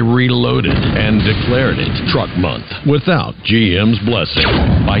retire. They reloaded and declared it Truck Month without GM's blessing.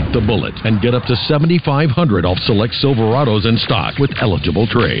 Bite the bullet and get up to $7,500 off select Silverados in stock with eligible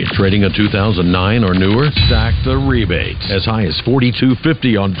trade. Trading a 2009 or newer? Stack the rebates. As high as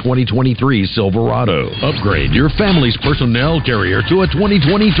 $4,250 on 2023 Silverado. Upgrade your family's personnel carrier to a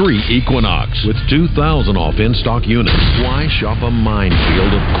 2023 Equinox with $2,000 off in-stock units. Why shop a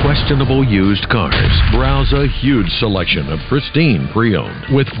minefield of questionable used cars? Browse a huge selection of pristine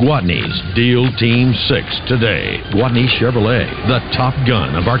pre-owned with Guadney's Deal Team 6 today. Guadney Chevrolet, the top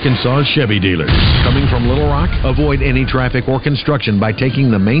gun of Arkansas Chevy dealers. Coming from Little Rock? Avoid any traffic or construction by taking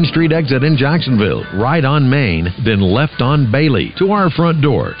the Main Street exit in Jacksonville. Right on Main, then left on Bailey to our front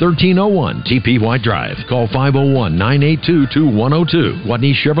door, 1301 TP White Drive. Call 501-982-2102.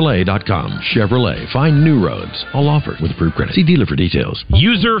 GuadneyChevrolet.com. Chevrolet. Find new roads. All offered with approved credit. See dealer for details.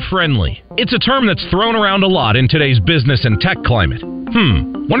 User-friendly. It's a term that's thrown around a lot in today's business and tech climate.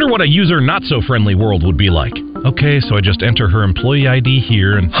 Wonder what a user-not-so-friendly world would be like. Okay, so I just enter her employee ID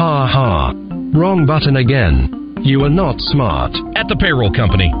here and... Ha. Wrong button again. You are not smart. At the Payroll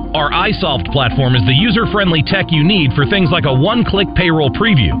Company, our iSolved platform is the user-friendly tech you need for things like a one-click payroll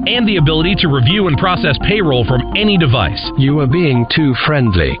preview and the ability to review and process payroll from any device. You are being too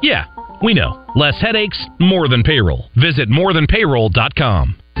friendly. Yeah, we know. Less headaches, more than payroll. Visit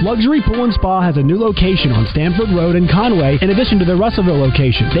morethanpayroll.com. Luxury Pool and Spa has a new location on Stanford Road in Conway, in addition to their Russellville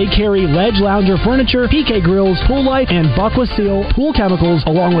location. They carry Ledge Lounger furniture, PK grills, pool light, and Buckwa Seal pool chemicals,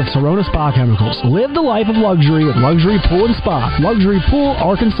 along with Serona Spa chemicals. Live the life of luxury with Luxury Pool and Spa.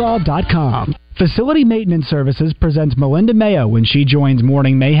 LuxuryPoolArkansas.com. Facility Maintenance Services presents Melinda Mayo when she joins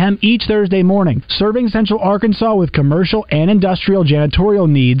Morning Mayhem each Thursday morning. Serving Central Arkansas with commercial and industrial janitorial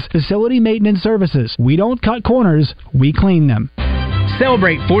needs, Facility Maintenance Services. We don't cut corners, we clean them.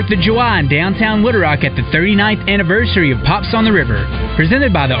 Celebrate 4th of July in downtown Little Rock at the 39th anniversary of Pops on the River.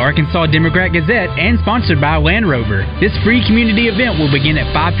 Presented by the Arkansas Democrat-Gazette and sponsored by Land Rover. This free community event will begin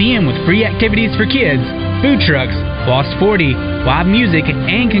at 5 p.m. with free activities for kids, food trucks, Lost 40, live music,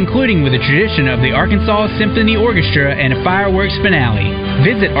 and concluding with a tradition of the Arkansas Symphony Orchestra and a fireworks finale.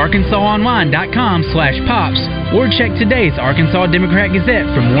 Visit arkansasonline.com/pops or check today's Arkansas Democrat-Gazette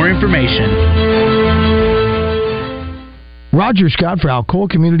for more information. Roger Scott for Alcoa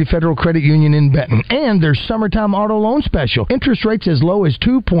Community Federal Credit Union in Benton. And their summertime auto loan special. Interest rates as low as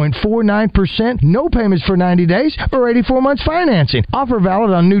 2.49%, no payments for 90 days, or 84 months financing. Offer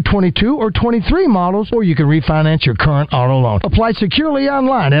valid on new 22 or 23 models, or you can refinance your current auto loan. Apply securely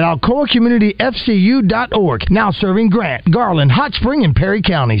online at alcoacommunityfcu.org. Now serving Grant, Garland, Hot Spring, and Perry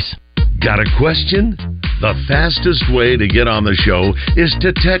counties. Got a question? The fastest way to get on the show is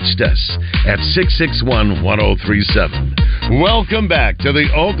to text us at 661-1037. Welcome back to the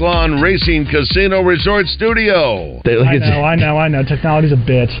Oaklawn Racing Casino Resort Studio. I know. Technology's a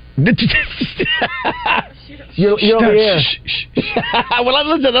bitch. You're over here. Well, I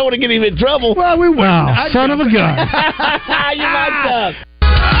don't want to get him in trouble. Well, we won't. Son of a gun. You might have.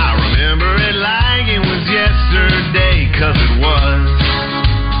 I remember it like it was yesterday, 'cause it was.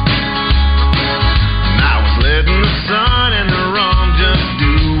 And I was letting the sun and the rum just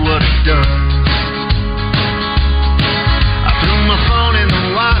do what it does. I threw my phone in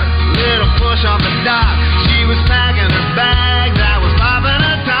the water, little push off the dock. She was packing her bags, I was popping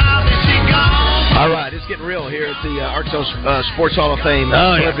her top, and she gone. All right, it's getting real here at the Arkansas Sports Hall of Fame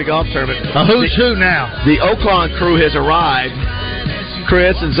Celebrity Golf Tournament. Who's who now? The Oaklawn crew has arrived.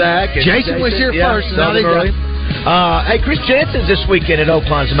 Chris and Zach. And Jason was here first. Hey, Chris Jansen's this weekend at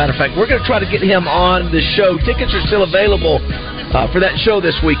Oaklawn, as a matter of fact. We're going to try to get him on the show. Tickets are still available for that show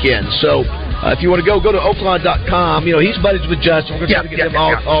this weekend. So if you want to go to Oaklawn.com. You know, he's buddies with Justin. We're going to try to get them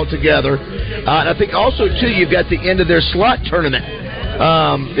all together. And I think also, too, you've got the end of their slot tournament.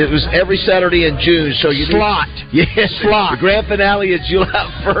 It was every Saturday in June, so you slot. The grand finale is July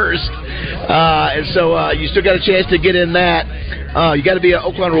 1st, and so you still got a chance to get in that. You got to be an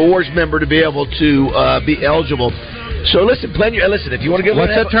Oaklawn Rewards member to be able to be eligible. So listen, if you want to go.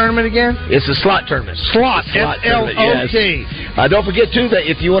 What's that tournament again? It's a slot tournament. Slot tournament. Yes. Don't forget too that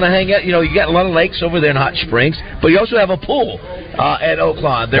if you want to hang out, you know, you got a lot of lakes over there in Hot Springs, but you also have a pool at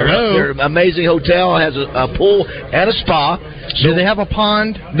Oaklawn. Their amazing hotel has a pool and a spa. So do they have a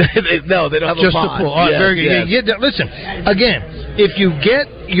pond? No, they don't have just a pond. Just a pool. All right, very good. Yes. Listen, again, if you get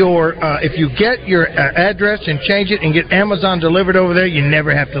your address and change it and get Amazon delivered over there, you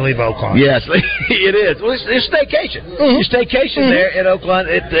never have to leave Oaklawn. Yes, it is. Well, it's staycation. Mm-hmm. You staycation there at Oaklawn,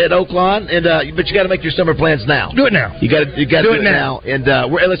 at Oaklawn, and but you got to make your summer plans now. Do it now. You got to do it now. And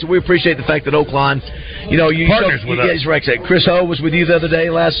listen, we appreciate the fact that Oaklawn, you know, you partners with us. Right. Chris Ho was with you the other day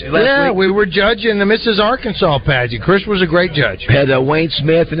last week. We were judging the Mrs. Arkansas pageant. Chris was a great judge. Had Wayne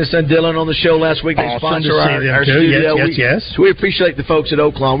Smith and his son Dylan on the show last week. They sponsor our studio. Yes. So we appreciate the folks at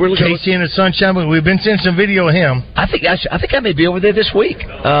Oaklawn. We're looking Casey and his Sunshine. We've been seeing some video of him. I think I may be over there this week.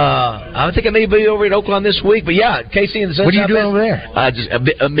 I think I may be over at Oaklawn this week. But yeah, Casey and the Sunshine. What are you doing over there? Just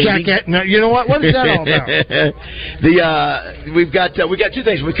a meeting. No, you know what? What is that all about? We got two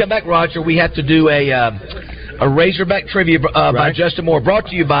things. When we come back, Roger, we have to do a Razorback trivia by Justin Moore, brought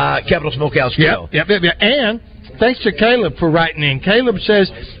to you by Capital Smokehouse Grill. Yep. And thanks to Caleb for writing in. Caleb says,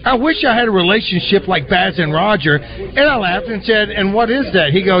 I wish I had a relationship like Baz and Roger. And I laughed and said, and what is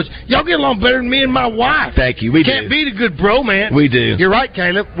that? He goes, y'all get along better than me and my wife. Thank you. We can't beat a good bromance. We do. You're right,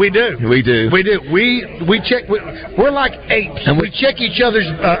 Caleb. We do. We do. We check. We're like apes. And we check each other's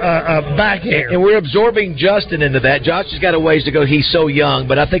back hair. And we're absorbing Justin into that. Josh has got a ways to go. He's so young,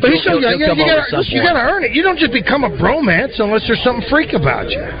 but I think he'll come over at some point. You got to earn it. You don't just become a bromance unless there's something freak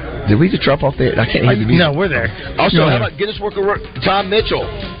about you. Did we just drop off there? I can't hear the music. No, we're there. Also, how about Guinness World Records? Tom Mitchell.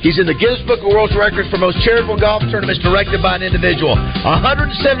 He's in the Guinness Book of World Records for most charitable golf tournaments directed by an individual.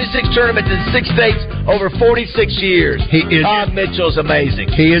 176 tournaments in 6 states over 46 years. Tom Mitchell's amazing.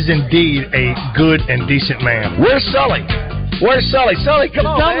 He is indeed a good and decent man. Where's Sully? Sully, come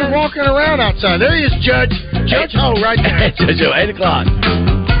on, man. Walking around outside. There he is, Judge Ho, right there. Judge Ho, 8 o'clock.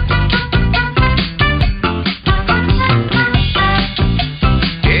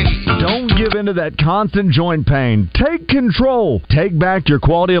 Give into that constant joint pain. Take control. Take back your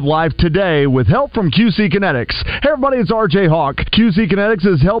quality of life today with help from QC Kinetics. Hey everybody, it's RJ Hawk. QC Kinetics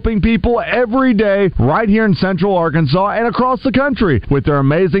is helping people every day right here in Central Arkansas and across the country with their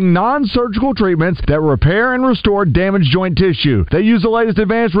amazing non-surgical treatments that repair and restore damaged joint tissue. They use the latest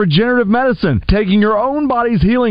advanced regenerative medicine, taking your own body's healing